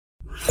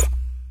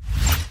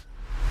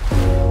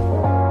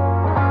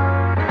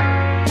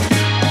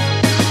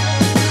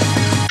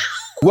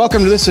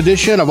Welcome to this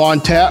edition of On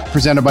Tap,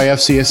 presented by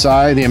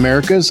FCSI The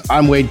Americas.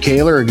 I'm Wade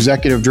Kaler,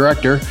 Executive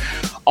Director.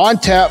 On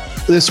Tap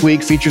this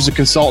week features a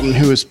consultant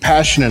who is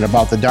passionate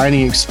about the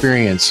dining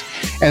experience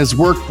and has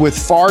worked with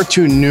far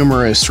too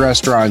numerous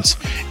restaurants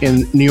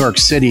in New York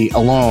City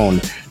alone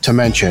to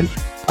mention.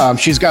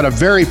 She's got a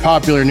very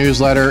popular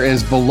newsletter and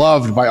is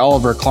beloved by all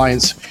of her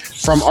clients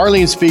from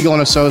Arlene Spiegel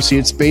and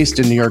Associates based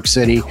in New York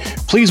City.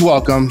 Please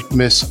welcome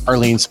Miss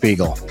Arlene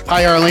Spiegel.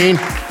 Hi, Arlene.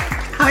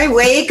 Hi,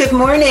 Wade. Good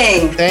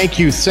morning. Thank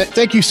you.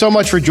 Thank you so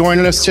much for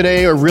joining us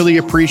today. I really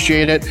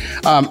appreciate it.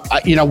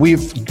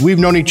 We've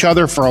known each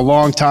other for a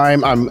long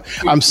time.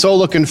 I'm so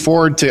looking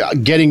forward to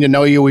getting to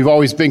know you. We've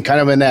always been kind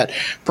of in that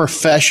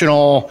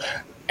professional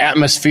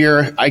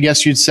atmosphere, I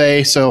guess you'd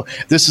say. So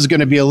this is going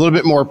to be a little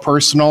bit more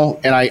personal,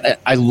 and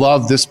I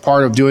love this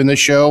part of doing this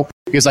show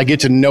because I get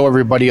to know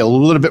everybody a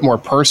little bit more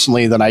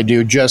personally than I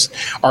do just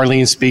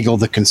Arlene Spiegel,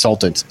 the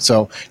consultant.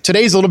 So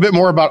today's a little bit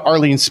more about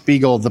Arlene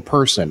Spiegel, the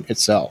person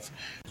itself.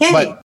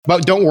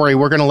 But don't worry,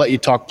 we're going to let you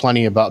talk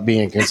plenty about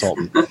being a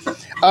consultant.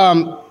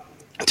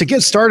 To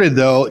get started,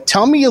 though,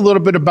 tell me a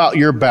little bit about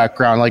your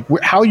background, like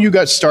how you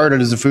got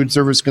started as a food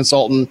service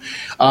consultant.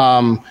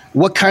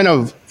 What kind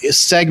of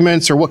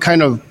segments or what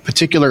kind of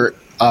particular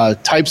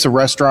types of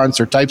restaurants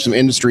or types of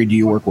industry do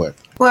you work with?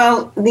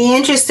 Well, the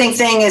interesting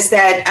thing is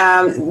that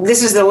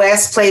this is the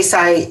last place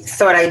I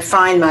thought I'd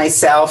find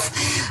myself.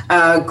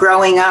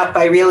 Growing up,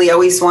 I really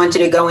always wanted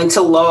to go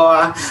into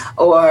law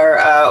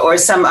or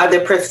some other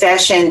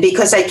profession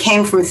because I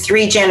came from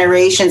 3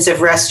 generations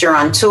of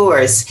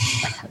restaurateurs.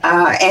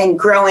 And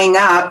growing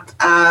up,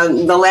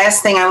 the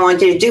last thing I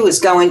wanted to do was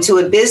go into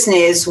a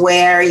business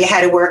where you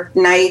had to work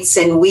nights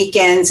and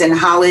weekends and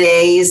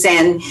holidays.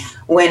 And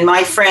when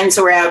my friends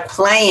were out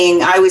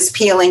playing, I was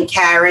peeling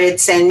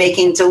carrots and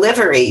making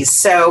deliveries.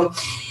 So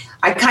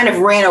I kind of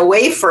ran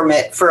away from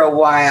it for a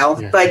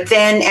while. Yeah. But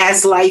then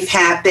as life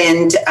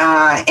happened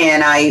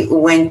and I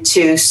went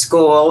to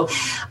school,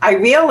 I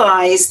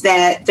realized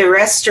that the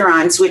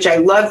restaurants, which I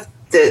love,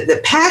 the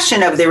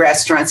passion of the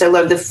restaurants. I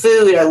love the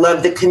food. I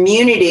love the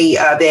community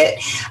of it.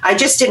 I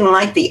just didn't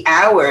like the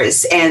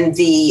hours and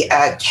the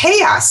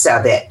chaos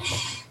of it.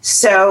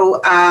 So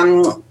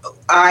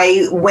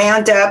I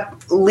wound up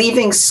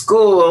leaving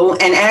school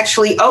and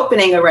actually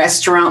opening a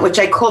restaurant, which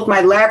I called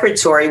my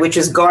laboratory, which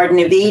is Garden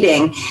of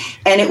Eating.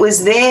 And it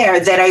was there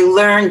that I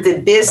learned the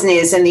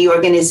business and the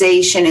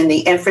organization and the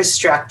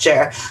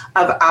infrastructure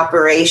of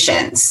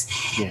operations.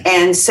 Yeah.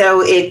 And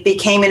so it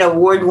became an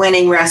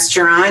award-winning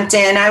restaurant,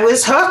 and I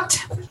was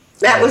hooked.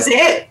 That was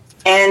it.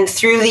 And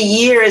through the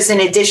years,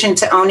 in addition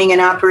to owning and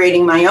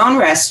operating my own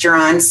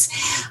restaurants,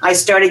 I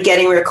started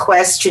getting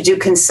requests to do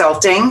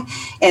consulting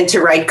and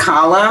to write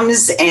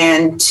columns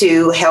and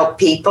to help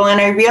people. And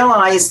I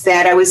realized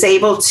that I was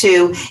able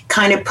to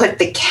kind of put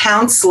the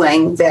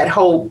counseling, that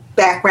whole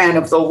background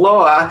of the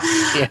law,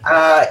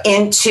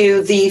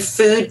 into the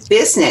food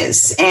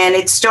business. And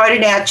it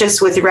started out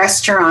just with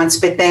restaurants,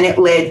 but then it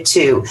led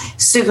to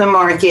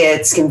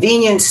supermarkets,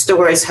 convenience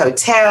stores,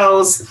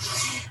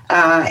 hotels,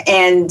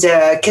 and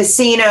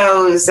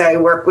casinos. I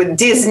work with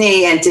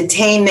Disney,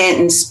 entertainment,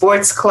 and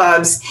sports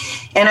clubs.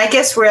 And I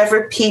guess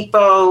wherever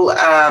people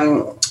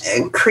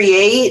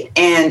create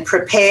and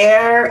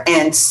prepare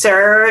and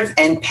serve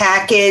and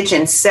package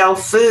and sell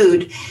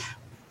food,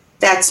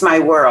 that's my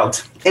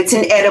world. It's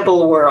an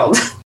edible world.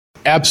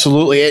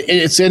 Absolutely.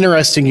 It's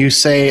interesting you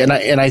say, and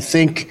I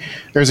think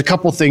there's a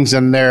couple things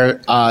in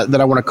there that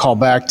I want to call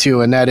back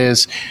to, and that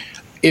is,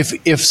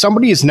 if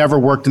somebody has never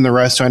worked in the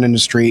restaurant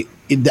industry,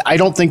 I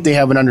don't think they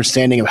have an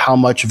understanding of how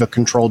much of a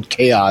controlled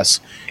chaos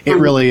it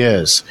really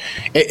is.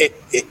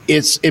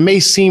 It may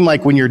seem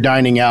like when you're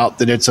dining out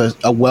that it's a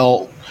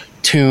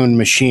well-tuned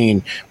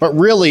machine, but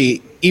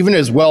really, even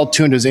as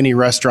well-tuned as any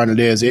restaurant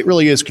it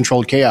really is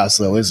controlled chaos,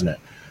 though, isn't it?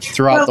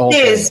 Throughout the whole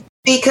thing. It is.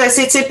 Because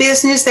it's a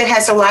business that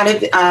has a lot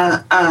of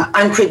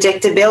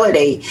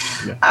unpredictability.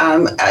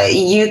 Yeah.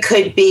 You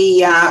could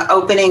be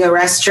opening a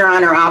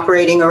restaurant or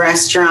operating a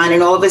restaurant,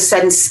 and all of a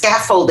sudden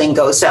scaffolding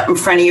goes up in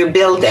front of your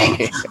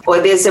building, or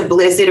there's a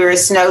blizzard or a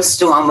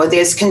snowstorm, or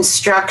there's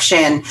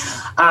construction,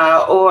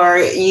 or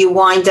you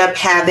wind up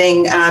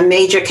having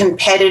major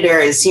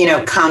competitors,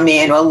 come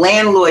in, or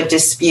landlord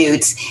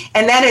disputes,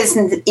 and that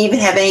doesn't even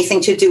have anything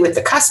to do with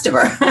the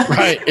customer,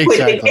 right? Exactly.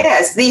 With the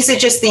guest. These are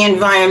just the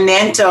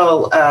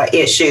environmental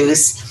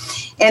issues.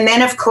 And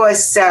then, of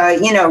course,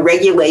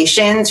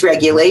 regulations,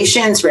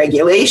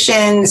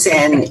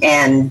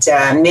 and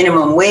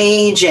minimum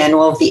wage, and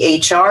all of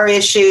the HR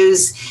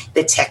issues,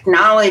 the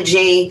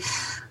technology.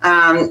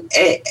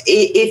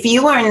 If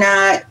you are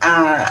not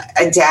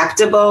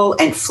adaptable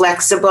and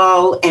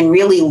flexible and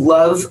really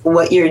love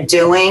what you're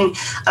doing,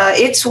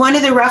 it's one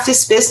of the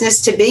roughest business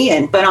to be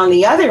in. But on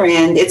the other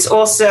end, it's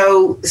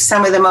also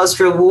some of the most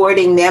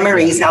rewarding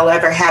memories I'll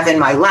ever have in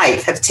my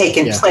life have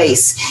taken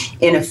place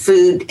in a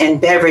food and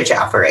beverage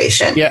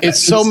operation. Yeah,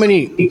 it's so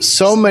many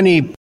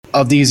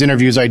of these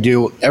interviews I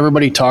do,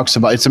 everybody talks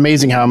about, it's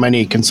amazing how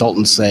many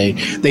consultants say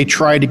they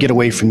try to get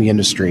away from the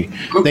industry.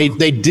 They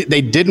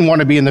didn't want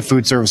to be in the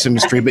food service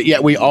industry, but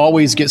yet we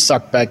always get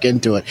sucked back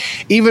into it.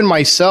 Even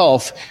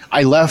myself,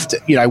 I left,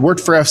 I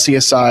worked for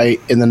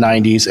FCSI in the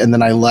 90s, and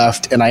then I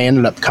left and I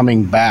ended up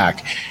coming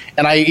back.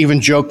 And I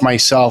even joke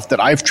myself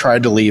that I've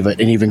tried to leave it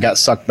and even got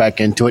sucked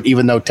back into it,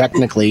 even though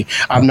technically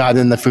I'm not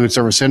in the food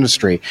service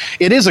industry.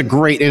 It is a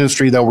great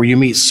industry, though, where you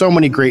meet so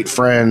many great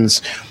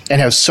friends and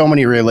have so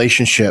many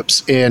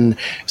relationships. And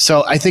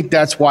so I think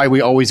that's why we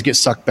always get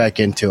sucked back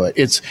into it.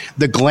 It's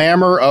the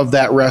glamour of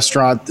that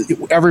restaurant.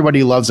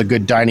 Everybody loves a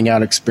good dining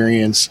out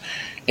experience,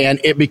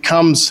 and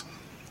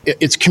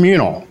it's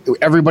communal.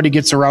 Everybody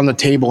gets around the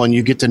table and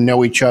you get to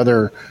know each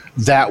other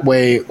that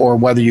way, or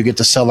whether you get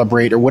to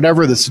celebrate or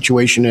whatever the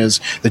situation is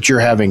that you're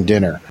having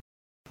dinner.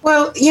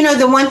 Well,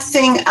 the one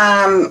thing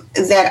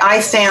that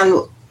I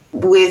found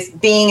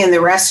with being in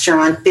the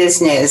restaurant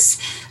business,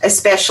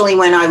 especially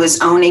when I was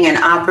owning and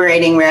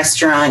operating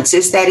restaurants,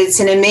 is that it's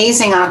an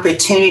amazing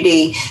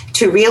opportunity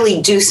to really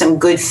do some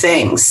good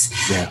things.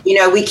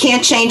 Yeah. We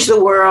can't change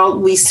the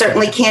world. We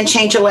certainly can't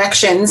change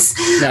elections.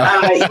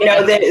 No.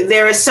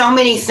 There are so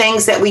many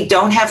things that we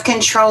don't have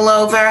control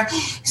over.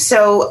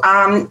 So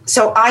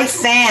I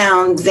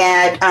found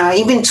that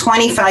even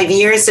 25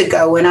 years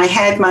ago, when I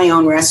had my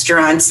own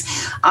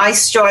restaurants, I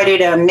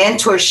started a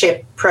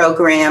mentorship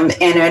program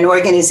and an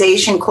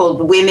organization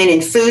called Women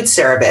in Food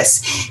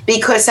Service,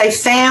 because I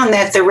found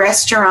that the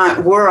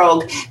restaurant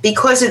world,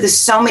 because of the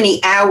so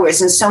many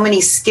hours and so many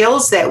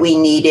skills that we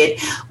needed,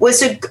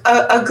 was a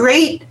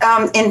great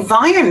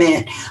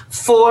environment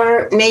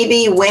for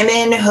maybe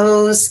women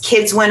whose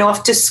kids went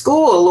off to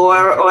school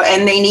or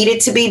and they needed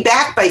to be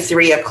back by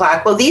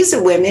 3:00. Well, these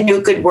are women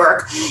who could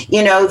work,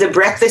 the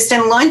breakfast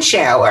and lunch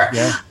hour.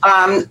 Yeah.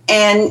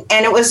 And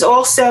it was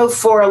also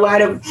for a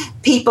lot of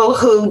people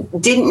who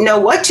didn't know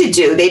what to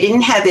do. They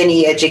didn't have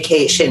any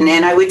education.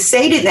 And I would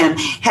say to them,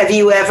 have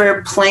you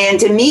ever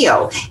planned a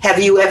meal? Have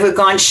you ever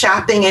gone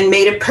shopping and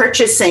made a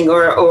purchasing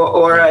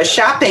or a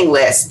shopping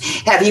list?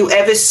 Have you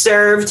ever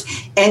served,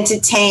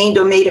 entertained,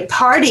 or made a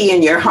party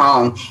in your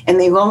home? And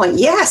they all went,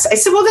 yes. I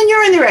said, well, then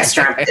you're in the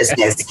restaurant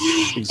business.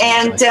 Exactly.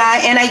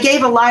 And I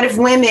gave a lot of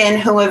women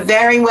who are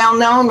very well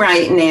known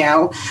right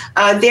now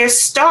their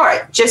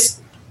start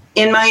just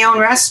in my own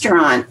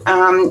restaurant.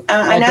 Well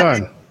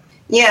done.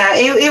 Yeah,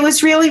 it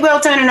was really well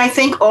done. And I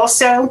think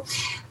also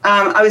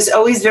I was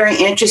always very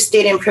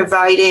interested in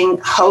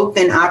providing hope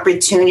and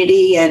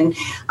opportunity. And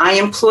I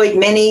employed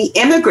many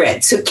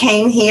immigrants who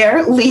came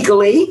here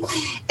legally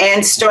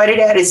and started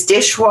out as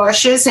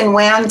dishwashers and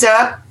wound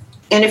up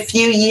in a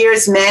few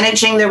years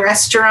managing the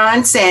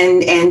restaurants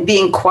and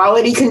being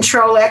quality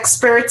control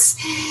experts.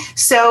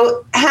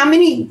 So how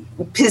many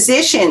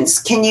positions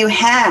can you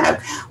have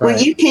where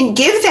you can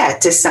give that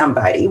to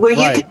somebody, where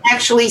you can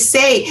actually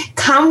say,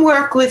 come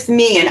work with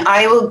me and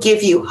I will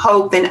give you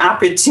hope and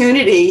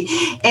opportunity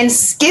and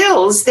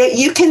skills that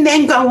you can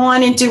then go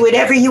on and do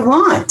whatever you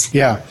want?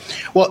 Yeah.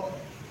 Well,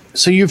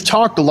 so you've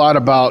talked a lot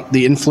about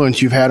the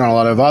influence you've had on a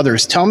lot of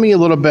others. Tell me a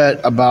little bit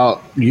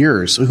about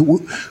yours.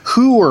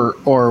 Who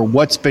or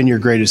what's been your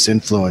greatest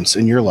influence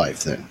in your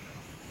life then?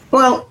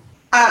 Well,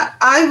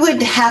 I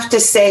would have to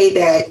say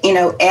that,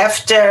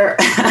 after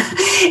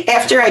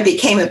I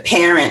became a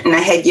parent and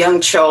I had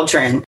young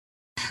children,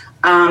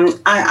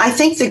 I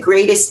think the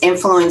greatest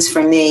influence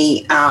for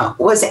me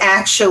was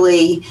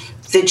actually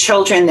the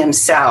children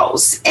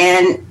themselves.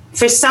 And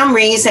for some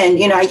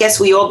reason, I guess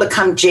we all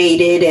become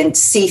jaded and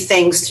see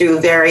things through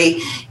a very,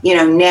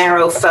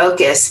 narrow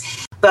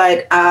focus.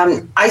 But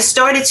I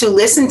started to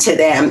listen to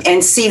them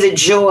and see the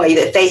joy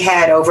that they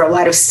had over a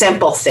lot of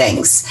simple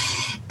things.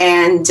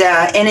 And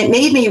it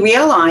made me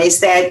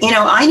realize that,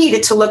 I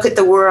needed to look at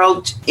the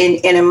world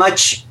in a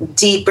much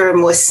deeper,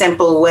 more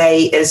simple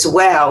way as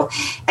well.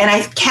 And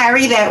I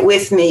carry that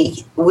with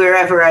me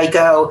wherever I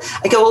go.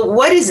 I go, well,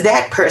 what is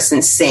that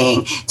person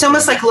seeing? It's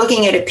almost like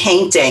looking at a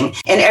painting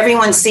and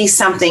everyone sees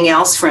something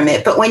else from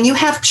it. But when you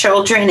have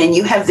children and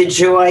you have the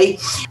joy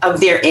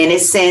of their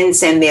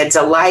innocence and their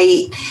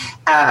delight,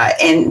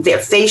 and their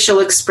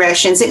facial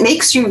expressions, it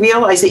makes you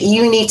realize that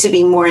you need to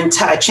be more in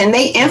touch. And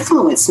they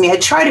influence me. I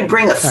try to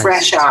bring a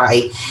fresh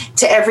eye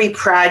to every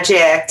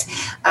project,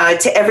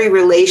 to every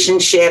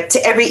relationship, to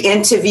every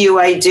interview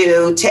I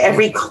do, to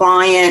every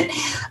client.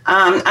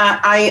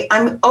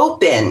 I'm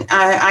open.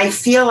 I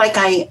feel like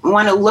I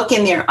want to look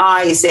in their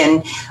eyes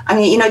and,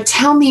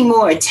 tell me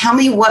more. Tell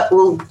me what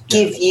will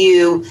give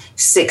you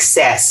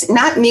success.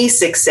 Not me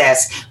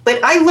success,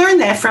 but I learned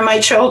that from my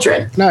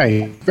children.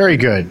 Nice. Very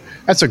good.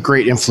 That's a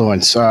great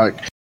influence.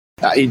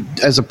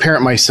 As a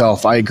parent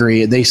myself, I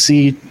agree. They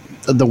see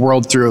the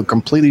world through a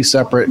completely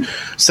separate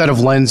set of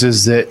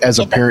lenses that as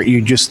a parent,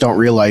 you just don't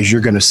realize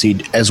you're going to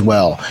see as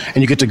well. And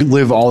you get to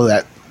live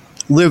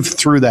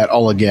through that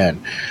all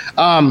again.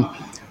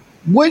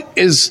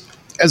 As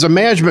a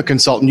management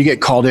consultant, you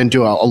get called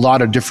into a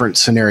lot of different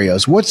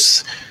scenarios.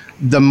 What's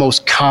the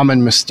most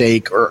common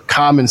mistake or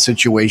common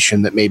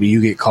situation that maybe you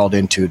get called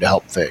into to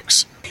help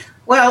fix?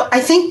 Well,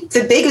 I think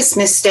the biggest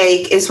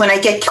mistake is when I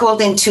get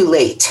called in too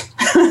late.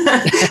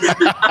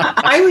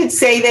 I would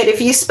say that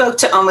if you spoke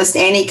to almost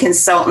any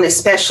consultant,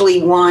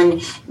 especially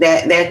one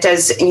that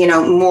does,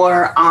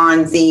 more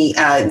on the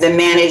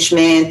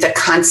management, the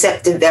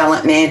concept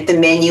development, the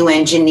menu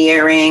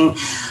engineering,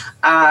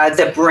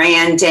 the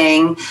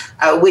branding,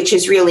 which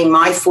is really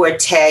my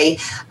forte.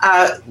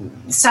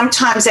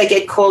 Sometimes I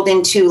get called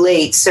in too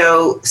late.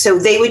 So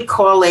they would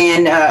call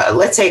in,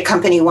 let's say a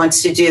company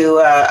wants to do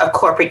a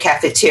corporate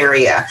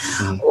cafeteria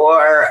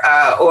or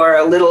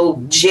a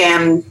little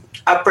gem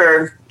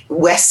Upper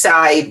West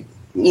Side,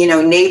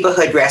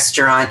 neighborhood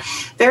restaurant.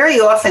 Very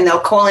often they'll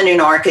call in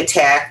an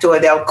architect, or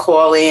they'll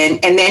call in,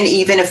 and then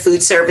even a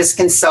food service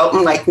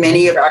consultant, like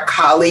many of our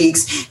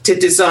colleagues, to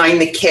design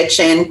the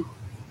kitchen.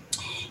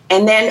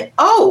 And then,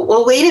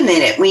 wait a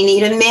minute, we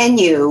need a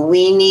menu.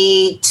 We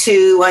need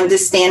to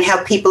understand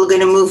how people are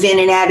going to move in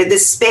and out of the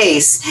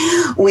space.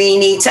 We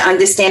need to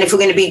understand if we're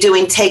going to be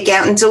doing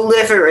takeout and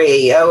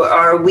delivery.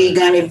 Are we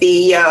going to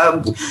be,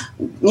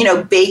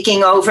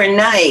 baking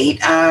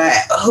overnight?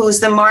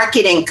 Who's the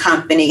marketing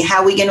company?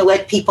 How are we going to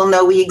let people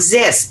know we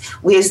exist?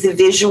 Where's the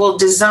visual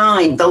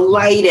design, the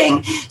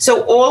lighting?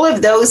 So all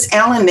of those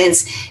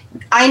elements,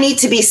 I need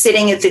to be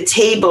sitting at the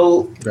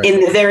table in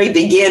the very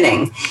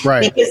beginning,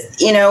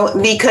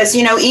 because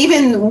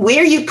even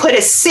where you put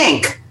a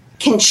sink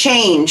can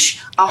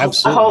change a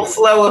whole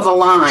flow of a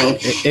line.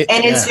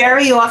 It's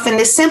very often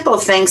the simple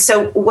things.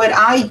 So what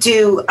I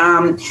do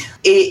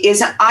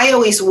is I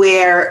always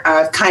wear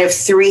kind of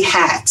 3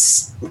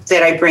 hats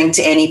that I bring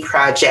to any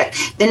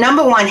project. The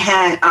number one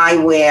hat I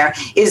wear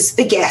is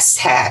the guest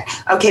hat.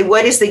 Okay,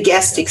 what is the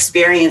guest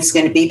experience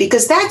going to be?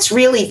 Because that's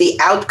really the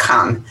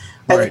outcome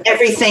of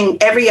everything.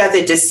 Every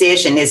other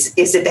decision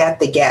is about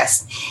the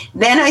guest.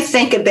 Then I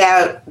think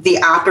about the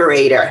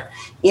operator.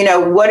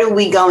 What are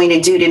we going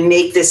to do to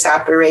make this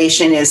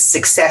operation as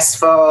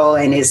successful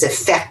and as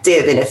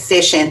effective and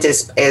efficient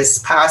as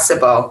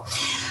possible?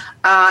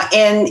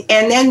 And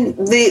then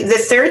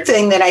the third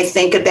thing that I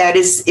think about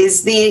is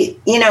the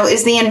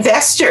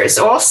investors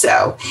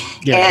also,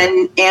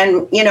 and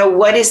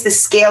what is the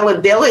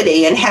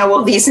scalability and how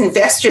will these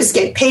investors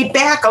get paid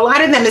back? A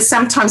lot of them is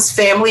sometimes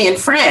family and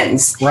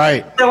friends,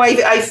 right? So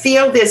I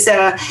feel there's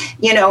a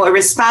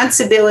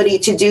responsibility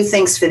to do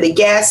things for the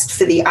guest,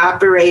 for the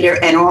operator,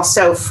 and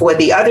also for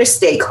the other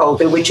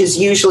stakeholder, which is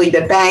usually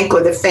the bank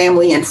or the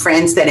family and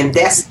friends that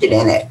invested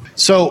in it.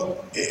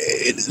 So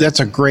that's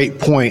a great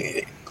point.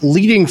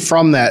 Leading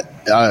from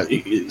that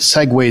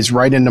segues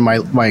right into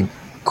my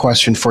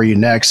question for you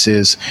next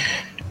is,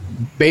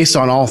 based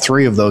on all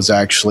 3 of those,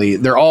 actually,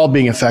 they're all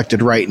being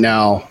affected right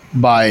now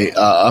by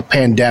a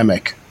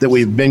pandemic that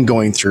we've been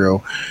going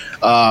through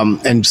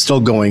and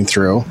still going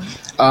through.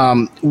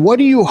 What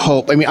do you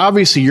hope? I mean,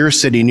 obviously your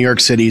city, New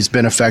York City, has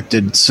been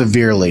affected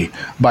severely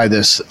by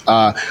this.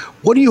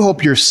 What do you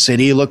hope your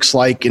city looks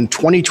like in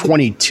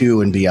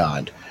 2022 and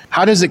beyond?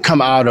 How does it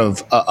come out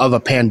of a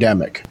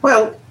pandemic?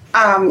 Well,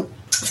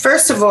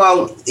 first of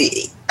all,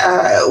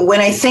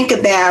 when I think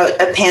about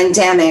a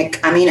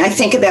pandemic, I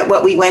think about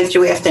what we went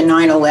through after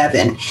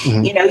 9/11.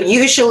 Mm-hmm.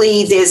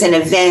 Usually there's an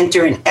event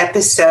or an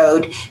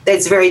episode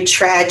that's very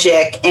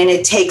tragic, and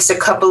it takes a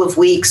couple of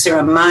weeks or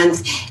a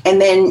month.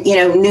 And then,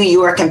 New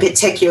York in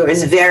particular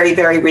is very,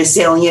 very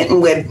resilient,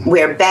 and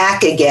we're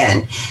back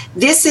again.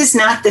 This is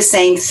not the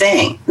same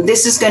thing.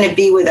 This is going to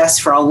be with us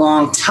for a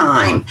long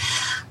time.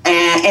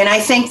 And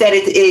I think that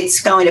it's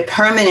going to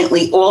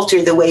permanently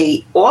alter the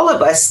way all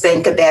of us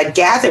think about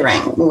gathering,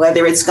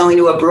 whether it's going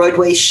to a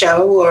Broadway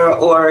show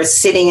or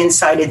sitting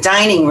inside a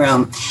dining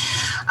room.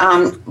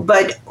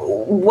 But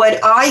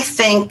what I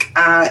think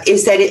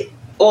is that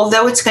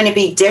although it's going to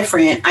be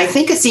different, I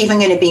think it's even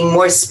going to be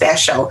more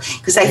special,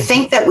 because I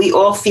think that we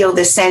all feel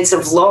the sense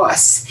of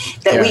loss,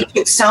 that we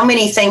took so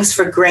many things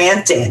for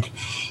granted.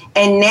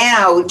 And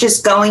now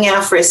just going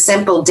out for a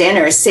simple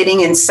dinner,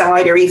 sitting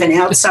inside or even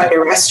outside a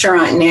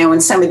restaurant now,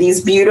 and some of these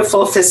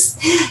beautiful facades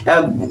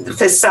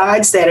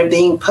that are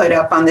being put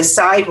up on the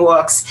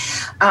sidewalks,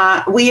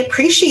 we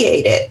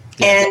appreciate it.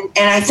 And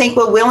I think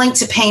we're willing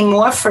to pay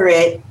more for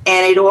it.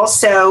 And it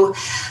also,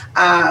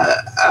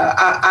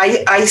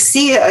 I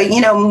see,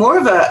 more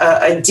of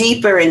a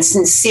deeper and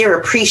sincere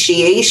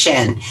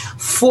appreciation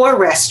for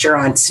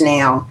restaurants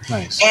now,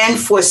 and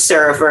for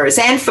servers,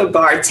 and for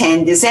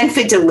bartenders, and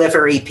for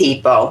delivery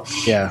people.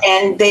 Yeah.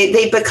 And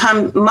they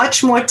become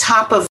much more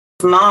top of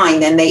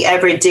mind than they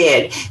ever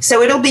did.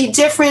 So it'll be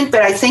different,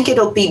 but I think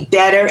it'll be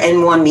better and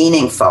more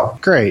meaningful.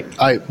 Great.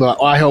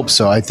 I hope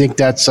so. I think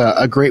that's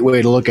a great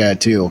way to look at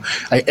it too.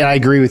 And I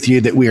agree with you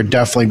that we are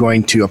definitely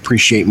going to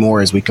appreciate more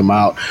as we come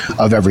out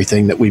of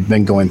everything that we've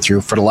been going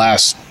through for the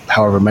last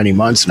however many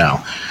months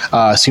now.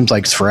 Seems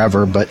like it's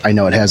forever, but I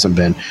know it hasn't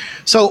been.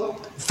 So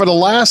for the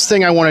last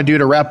thing I want to do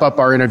to wrap up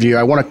our interview,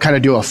 I want to kind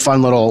of do a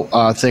fun little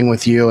thing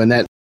with you, and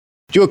that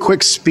do a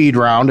quick speed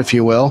round, if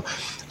you will.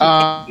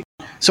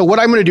 So what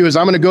I'm going to do is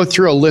I'm going to go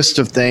through a list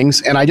of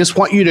things, and I just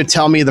want you to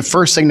tell me the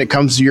first thing that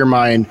comes to your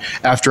mind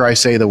after I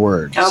say the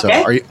word.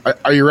 Okay. So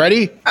are you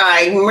ready?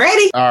 I'm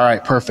ready. All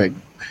right, perfect.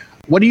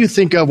 What do you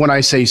think of when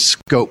I say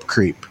scope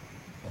creep?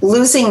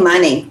 Losing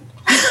money.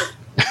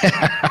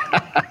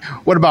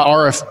 What about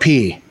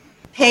RFP?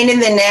 Pain in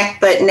the neck,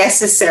 but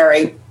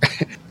necessary.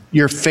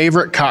 Your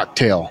favorite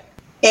cocktail?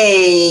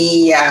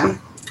 A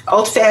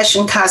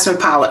old-fashioned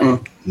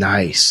Cosmopolitan.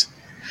 Nice.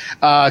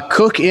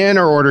 Cook in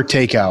or order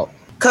takeout?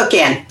 Cook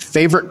in.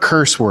 Favorite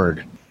curse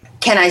word?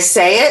 Can I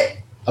say it?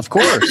 Of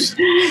course.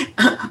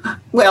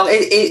 Well,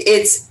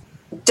 it's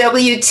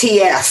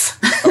WTF.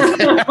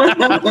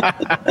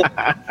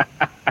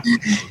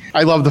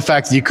 I love the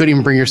fact that you couldn't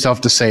even bring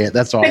yourself to say it.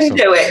 That's awesome. Couldn't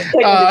do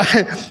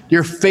it.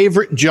 Your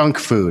favorite junk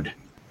food?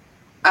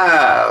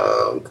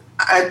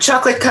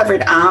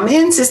 Chocolate-covered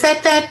almonds. Is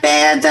that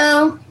bad,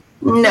 though?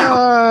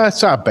 No.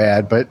 It's not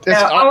bad, but...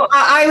 No,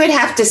 I would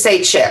have to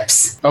say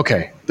chips.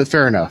 Okay,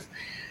 fair enough.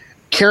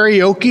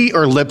 Karaoke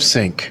or lip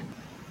sync?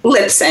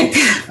 Lip sync.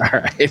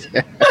 All right.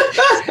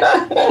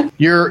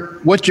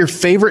 What's your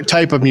favorite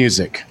type of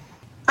music?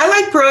 I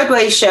like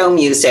Broadway show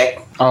music.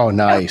 Oh,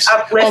 nice.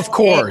 Uplifting, of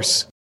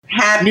course.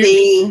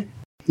 Happy.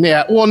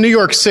 New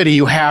York City,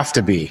 you have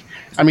to be.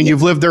 I mean,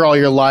 you've lived there all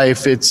your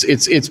life.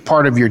 It's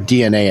part of your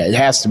DNA. It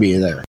has to be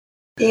there.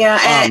 Yeah,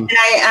 and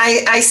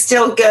I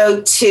still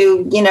go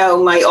to,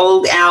 my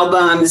old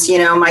albums,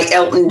 my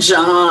Elton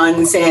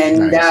Johns,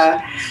 and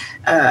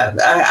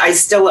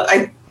nice.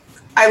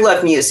 I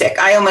love music.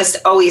 I almost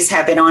always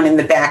have it on in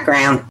the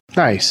background.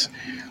 Nice.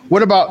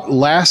 What about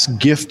last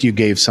gift you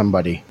gave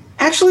somebody?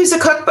 Actually, it's a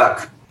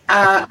cookbook.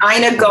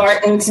 Ina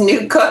Garten's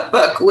new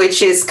cookbook,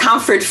 which is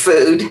comfort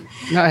food.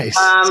 Nice.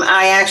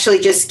 I actually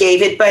just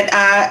gave it, but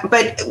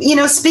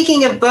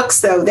speaking of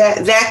books, though,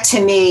 that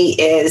to me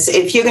is,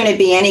 if you're going to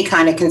be any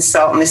kind of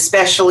consultant,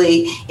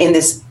 especially in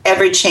this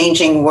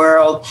ever-changing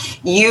world,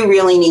 you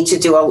really need to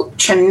do a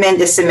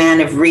tremendous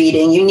amount of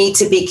reading. You need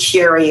to be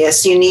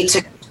curious. You need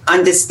to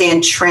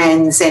understand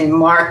trends and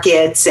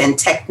markets and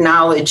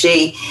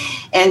technology,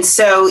 and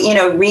so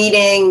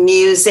reading,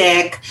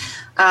 music,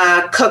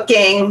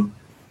 cooking.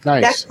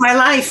 Nice. That's my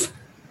life.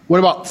 What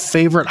about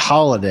favorite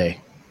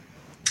holiday?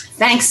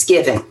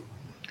 Thanksgiving.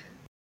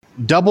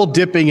 Double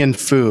dipping in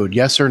food,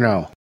 yes or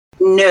no?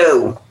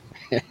 No.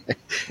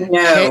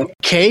 No.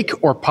 Cake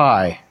or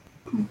pie?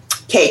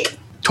 Cake.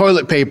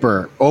 Toilet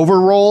paper,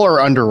 over roll or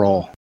under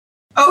roll?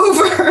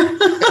 Over.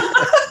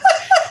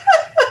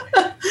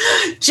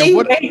 Gee,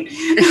 we're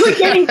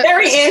getting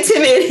very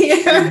intimate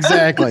here.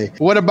 Exactly.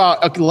 What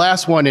about,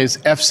 last one is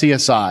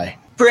FCSI.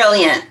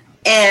 Brilliant.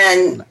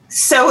 And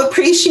so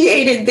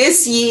appreciated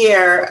this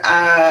year.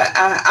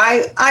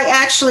 I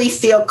actually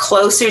feel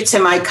closer to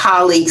my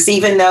colleagues,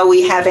 even though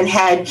we haven't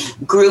had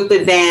group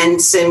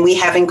events and we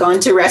haven't gone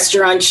to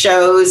restaurant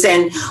shows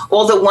and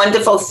all the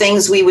wonderful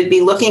things we would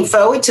be looking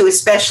forward to,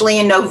 especially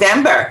in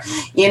November.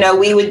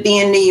 We would be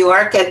in New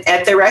York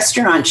at the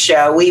restaurant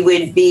show. We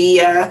would be,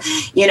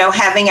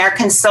 having our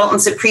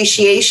consultants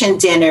appreciation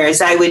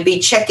dinners. I would be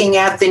checking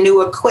out the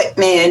new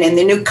equipment and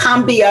the new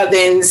combi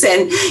ovens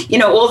and,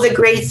 all the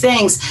great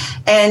things.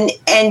 And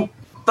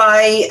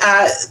by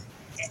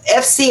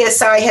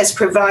FCSI has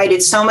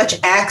provided so much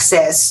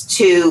access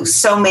to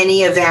so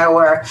many of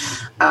our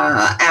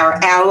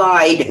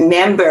allied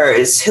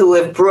members who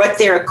have brought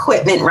their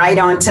equipment right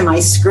onto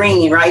my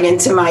screen, right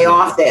into my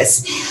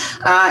office.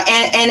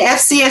 And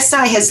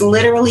FCSI has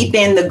literally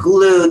been the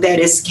glue that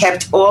has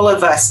kept all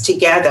of us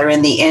together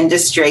in the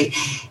industry.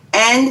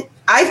 And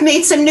I've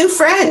made some new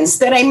friends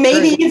that I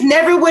maybe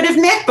never would have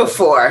met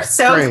before.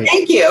 So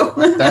Thank you.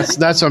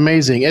 That's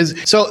amazing.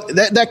 So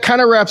that kind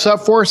of wraps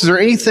up for us. Is there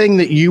anything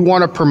that you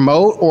want to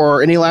promote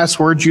or any last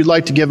words you'd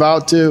like to give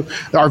out to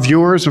our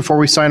viewers before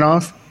we sign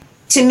off?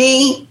 To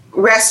me,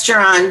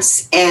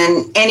 restaurants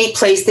and any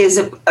place there's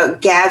a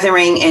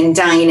gathering and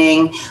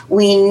dining,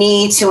 we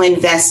need to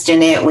invest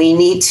in it. We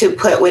need to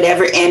put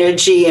whatever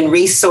energy and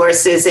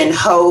resources and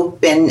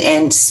hope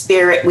and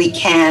spirit we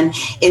can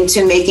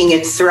into making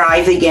it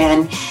thrive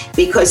again.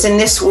 Because in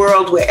this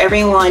world where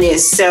everyone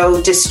is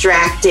so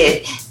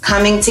distracted,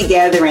 coming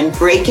together and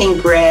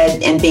breaking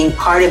bread and being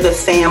part of a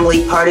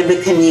family, part of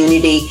a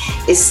community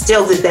is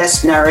still the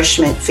best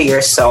nourishment for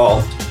your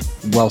soul.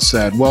 Well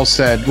said. Well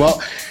said.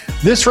 Well,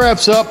 this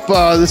wraps up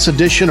this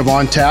edition of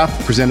On Tap,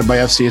 presented by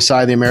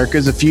FCSI the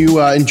Americas. If you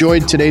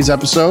enjoyed today's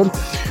episode,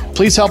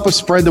 please help us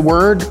spread the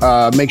word.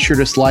 Make sure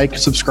to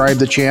subscribe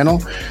the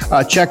channel.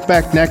 Check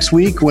back next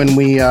week when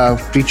we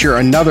feature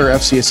another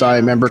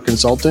FCSI member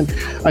consultant.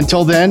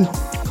 Until then,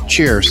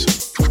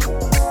 cheers.